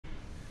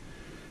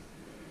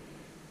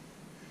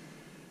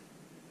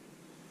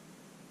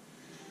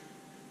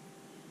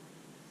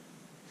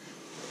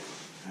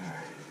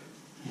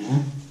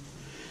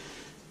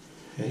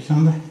Hey,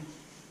 Sandy.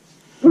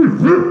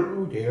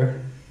 Oh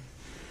dear.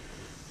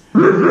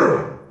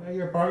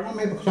 You're barking at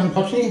me because I'm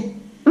touching you.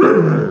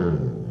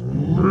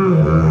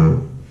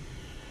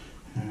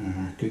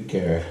 Good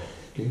girl.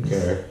 Good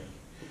girl.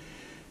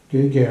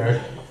 Good girl.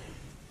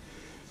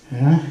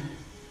 Huh?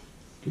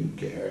 Good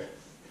girl.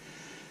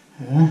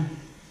 Huh?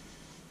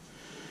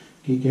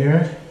 Good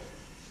girl.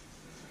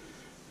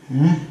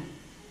 Huh?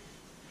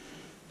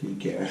 Good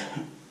girl.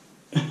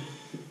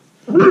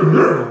 Good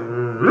girl.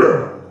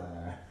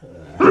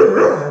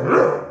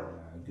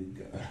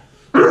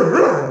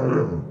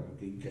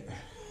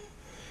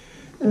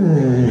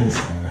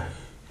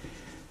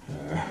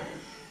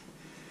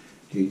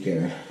 Good girl. Good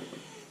girl.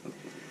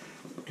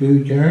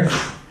 Good girl.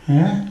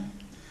 Huh?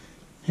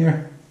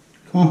 Here.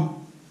 Come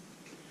on.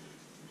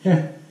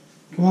 Here.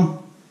 Come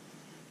on.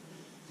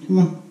 Come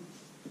on.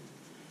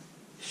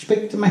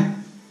 Speak to me.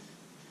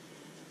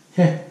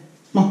 Here.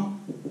 Come on.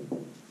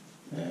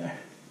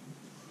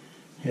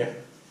 Here.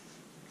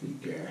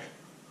 Good girl.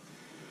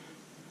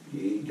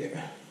 Good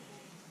girl.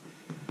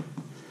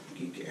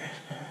 Good girl.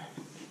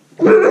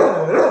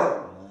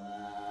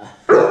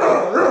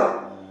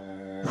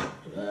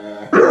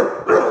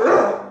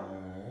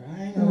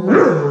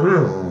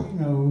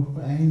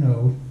 I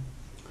know.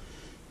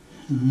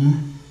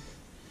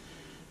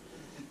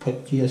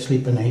 Put you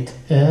asleep at night.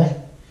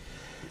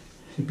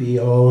 To be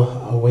all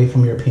away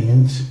from your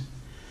pains.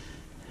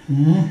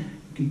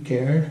 Good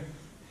girl.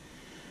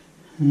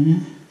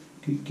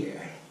 Good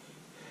girl.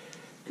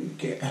 Good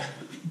girl.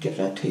 Give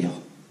that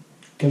tail.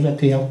 Give that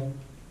tail.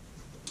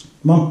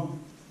 Come on.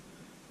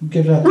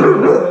 Give that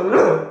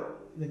tail.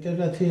 Give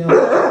that tail.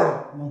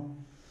 Come on.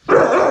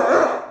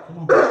 Come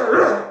on.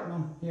 Come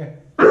on. Here.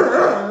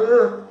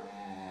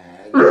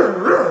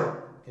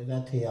 Give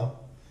that tail.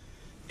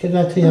 Give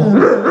that tail.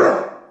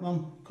 Come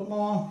on. Come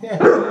on. Here.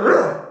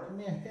 Come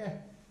here. Here.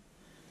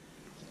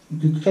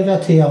 Give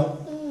that tail.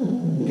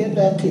 Give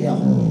that tail.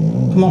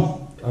 Come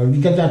on. Or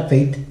you give that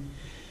feet.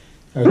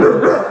 I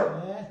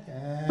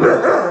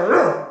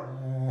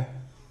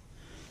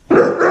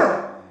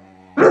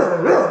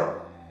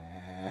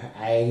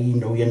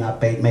know you're not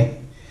bite me.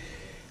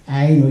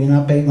 I know you're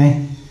not bite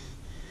me.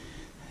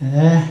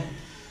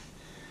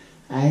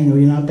 I know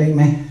you're not bite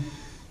me.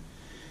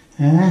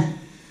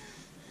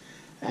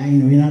 I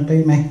know you're not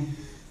bite me.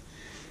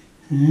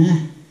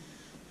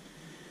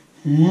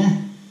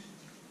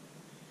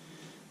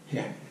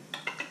 Here.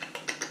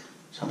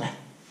 Something.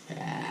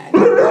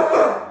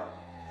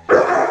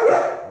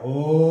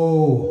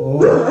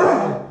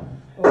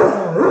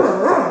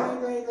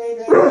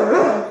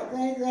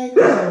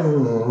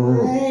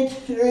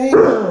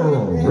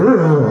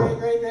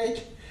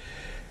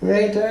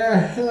 Right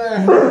there.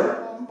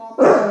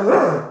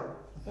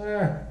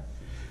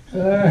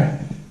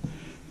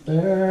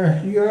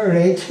 There. You're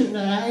right.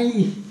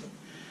 Aye.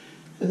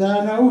 Did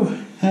I know?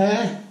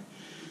 Huh?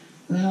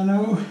 Did I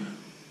know?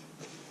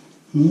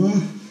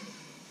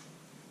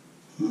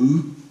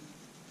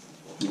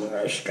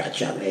 Stretch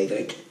that leg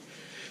out.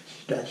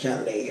 Stretch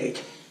that leg out.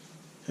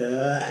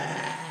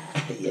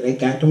 You like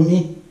that, don't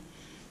you?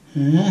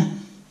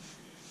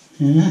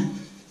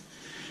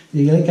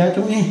 You like that,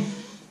 don't you?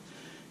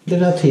 Give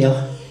that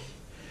tail.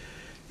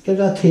 Give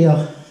that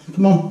tail.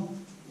 Come on.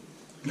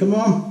 Come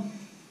on.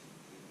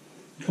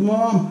 Come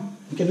on.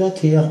 Give that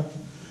tail.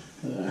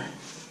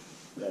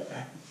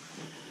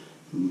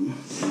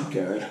 Good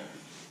girl.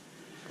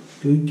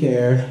 Good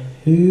girl.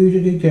 Who's a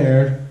good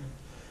girl?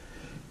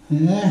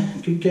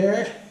 Good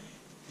girl.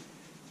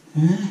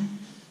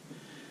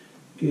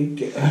 Good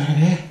girl.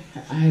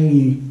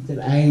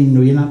 I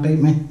know you're not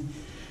biting me.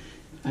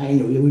 I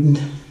know you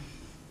wouldn't.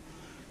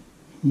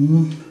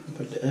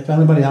 But if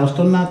anybody else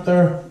done that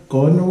there,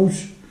 God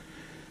knows.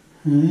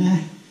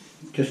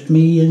 Just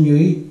me and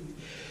you.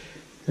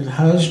 It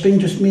has been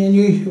just me and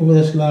you over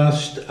this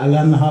last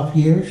 11.5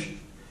 years.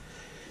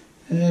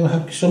 We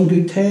had some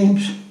good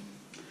times.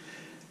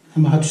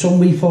 And we had some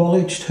wee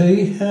fallouts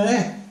too.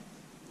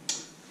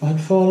 We had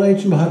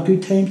fallouts and we had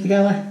good times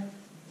together.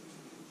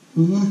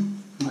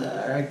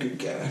 Good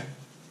girl.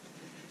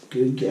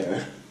 Good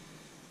girl.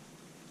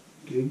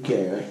 Good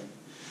girl.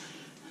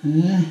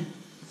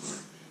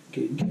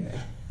 Good girl.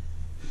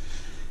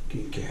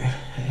 Good girl.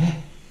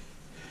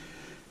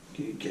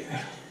 Good girl.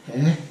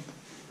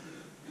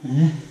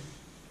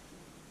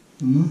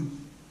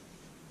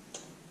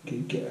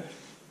 Good girl.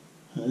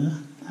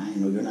 I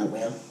know you're not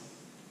well.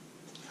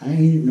 I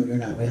know you're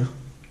not well.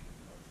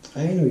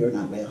 I know you're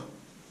not well.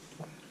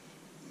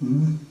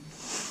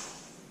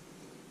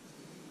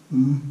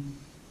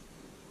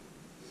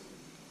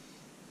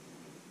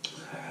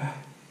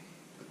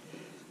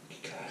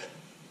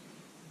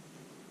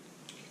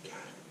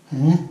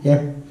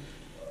 Here.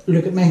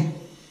 Look at me.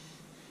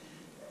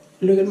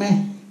 Look at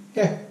me.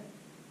 Here.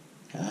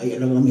 Oh, you're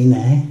looking at me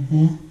now.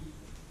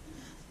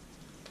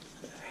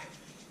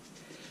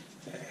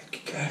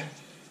 Good girl.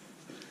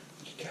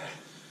 Good girl.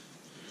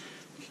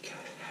 Good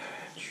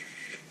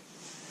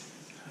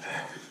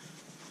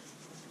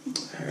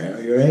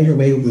girl. Your eyes are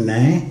way open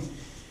now.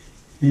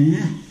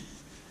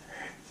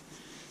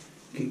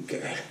 Good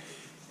girl.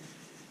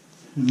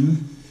 Good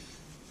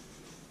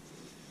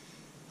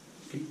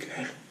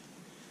girl.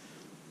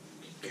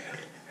 Good girl.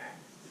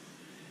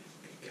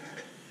 Good girl.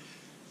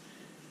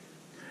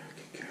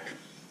 Good girl.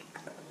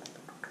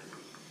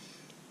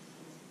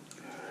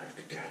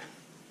 Good girl.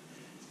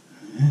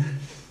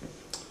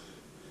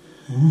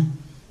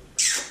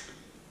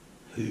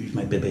 Who's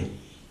my baby?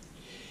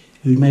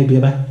 Who's my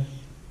baby?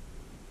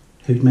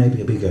 Who's my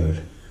baby girl?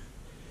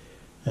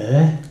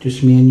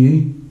 Just me and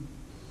you?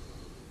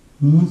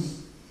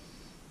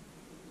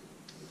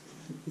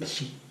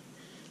 Missy.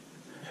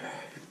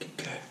 Good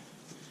girl.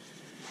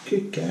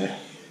 Good girl.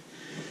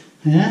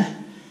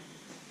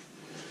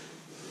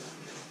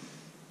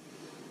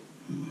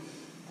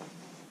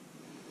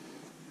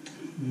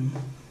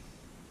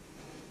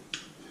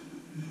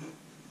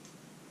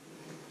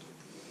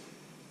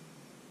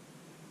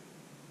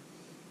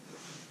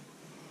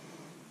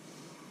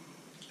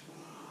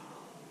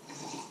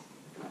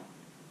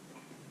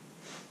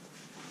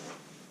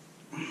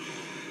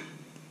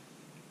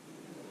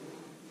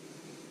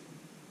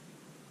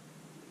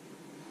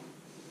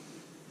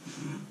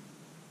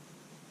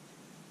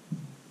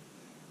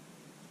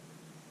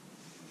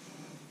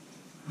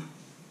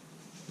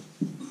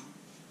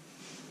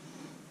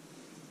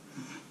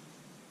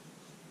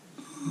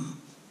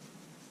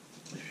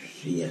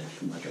 See it.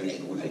 What's your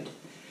leg going out?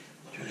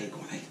 What's your leg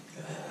going out?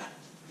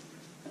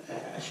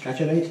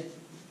 Stretch it out.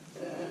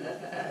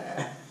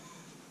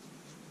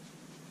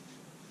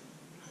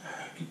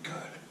 Good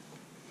girl.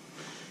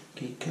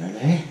 Good girl,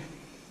 eh?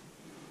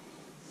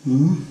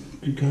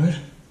 Good girl.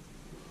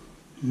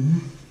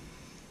 You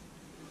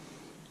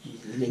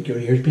like your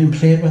ears being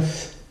played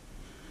with?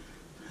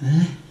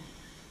 You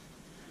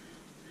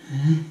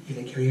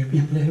like your ears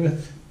being played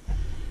with?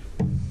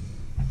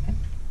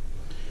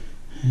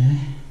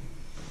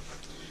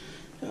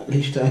 At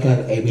least I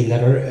got a wee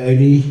letter out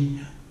of you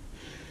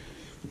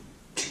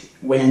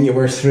when you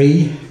were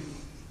 3.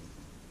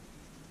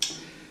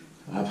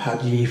 I've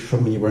had you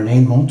from when you were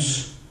 9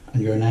 months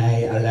and you're now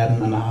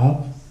 11 and a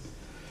half.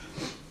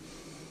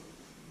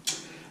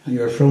 And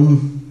you're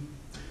from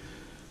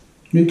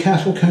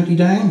Newcastle, County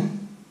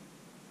Down.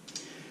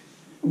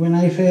 When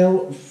I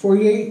fell for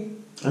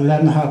you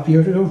 11 and a half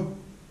years ago.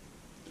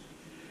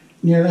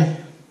 Nearly.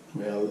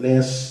 Well,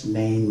 less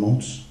 9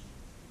 months.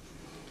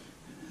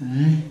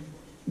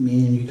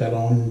 Me and you got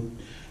on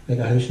like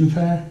a house on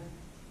fire.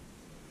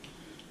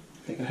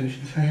 Like a house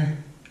on fire.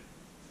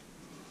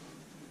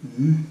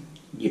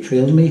 You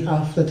trailed me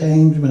half the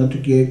times when I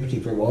took you out with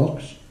you for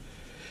walks.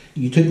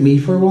 You took me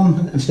for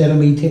one instead of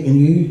me taking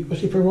you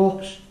with you for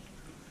walks.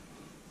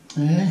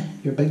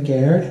 You're a big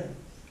guard.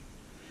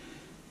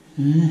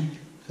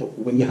 So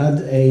when you had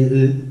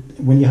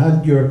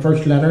your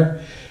first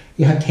letter,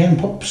 you had 10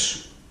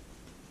 pups,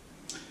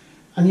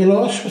 and you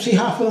lost, was he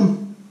half of them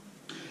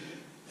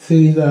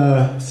through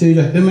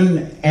the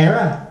human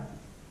era?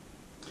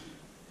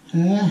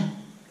 Yeah,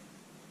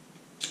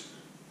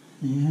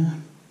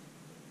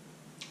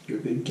 you're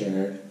a good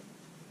guard.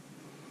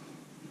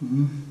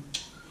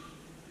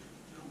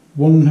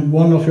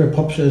 One of your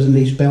pups is in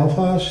East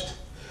Belfast,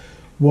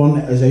 one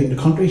is out in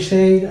the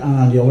countryside,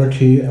 and the other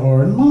 2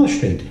 are in Manor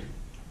Street.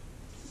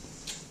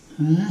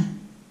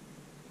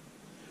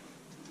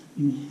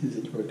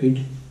 You were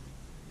good.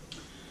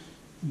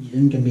 You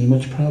didn't give me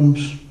much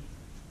problems.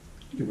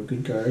 You were a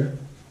good girl.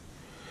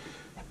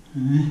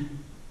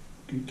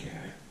 Good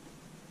girl.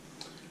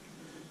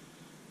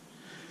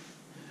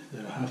 I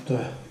have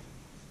to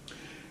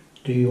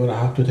do what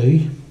I have to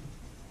do.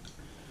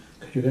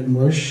 Because you're getting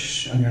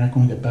worse and you're not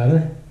going to get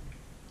better.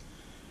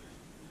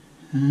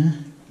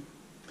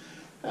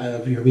 I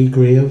have your wee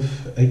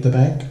grave out the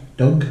back,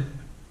 dug.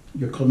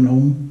 You're coming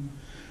home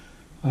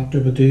after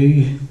we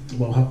do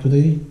what we'll have to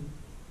do.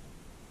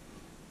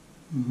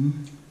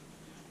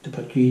 To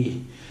put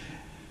you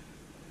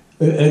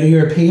out of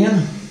your pain,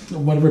 or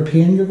whatever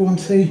pain you're going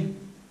through.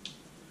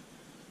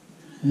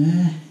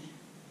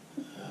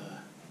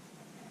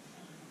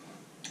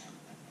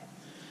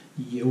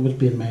 You always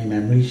be in my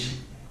memories.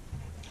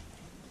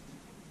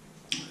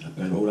 I've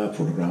got all that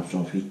photographs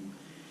of you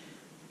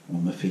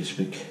on my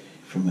Facebook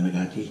from when I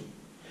got you,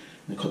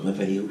 and a couple of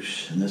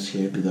videos, and this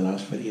here will be the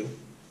last video.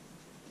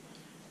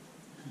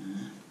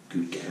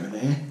 Good girl,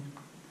 eh?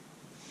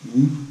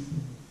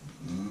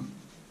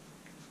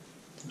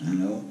 I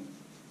know.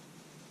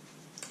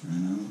 I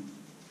know.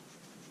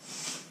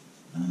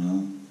 I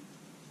know.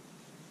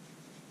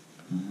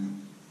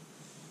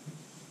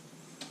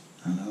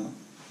 I know. I know.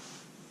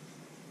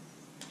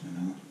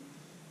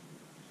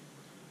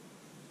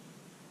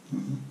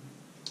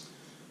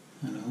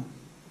 I know.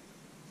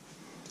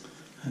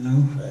 I know.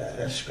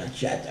 Scratch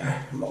that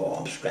there.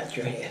 Mom, scratch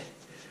your head.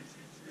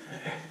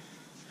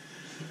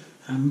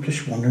 I'm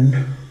just wondering.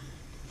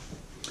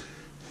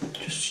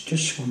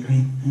 Just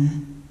wondering.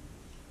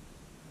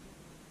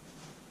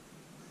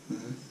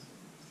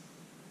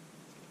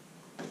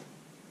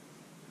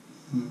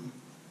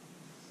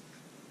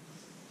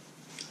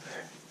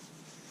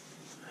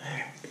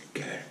 Good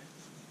girl.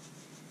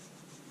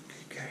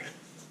 Good girl.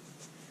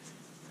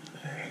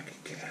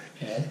 Good girl.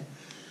 Yeah.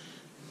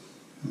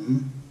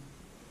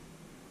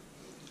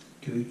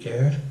 Good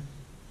girl.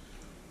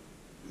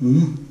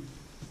 Hmm?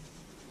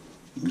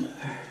 Good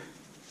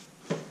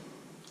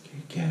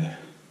girl.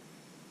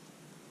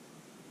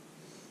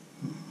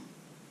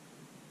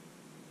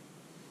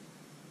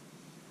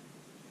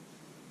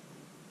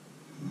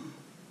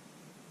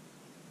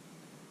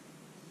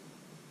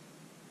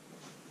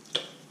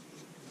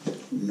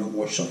 No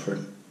more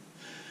suffering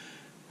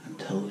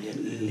until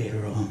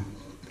later on.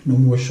 No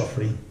more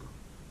suffering.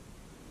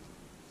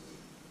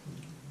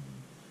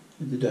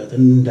 I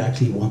didn't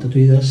actually want to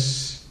do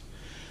this,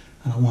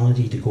 and I wanted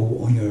you to go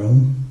on your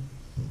own.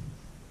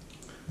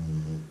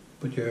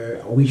 But you're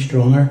a wee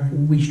stronger, a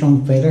wee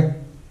strong fighter.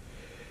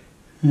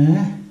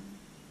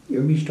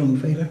 You're a wee strong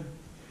fighter.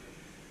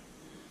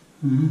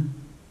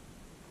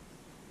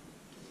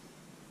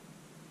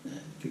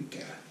 Good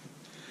girl.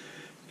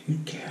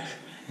 Good girl.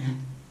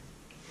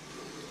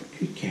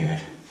 Good girl.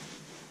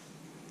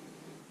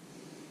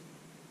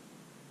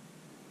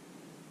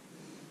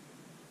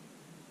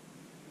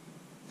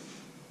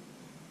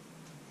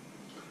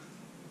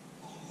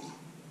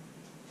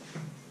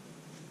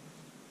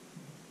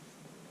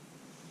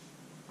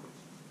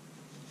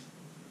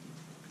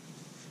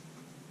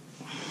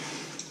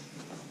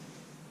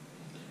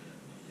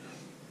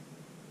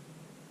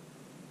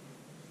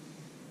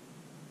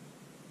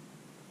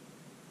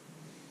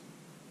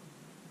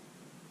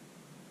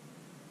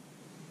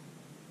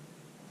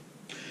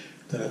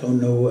 That I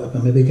don't know if I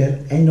maybe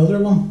get another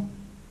one,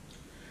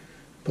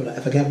 but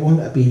if I get one,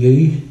 it'd be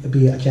you. It'd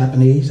be a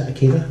Japanese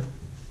Akitta.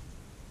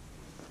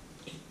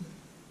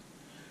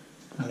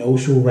 And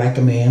also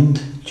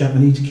recommend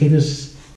Japanese Akittas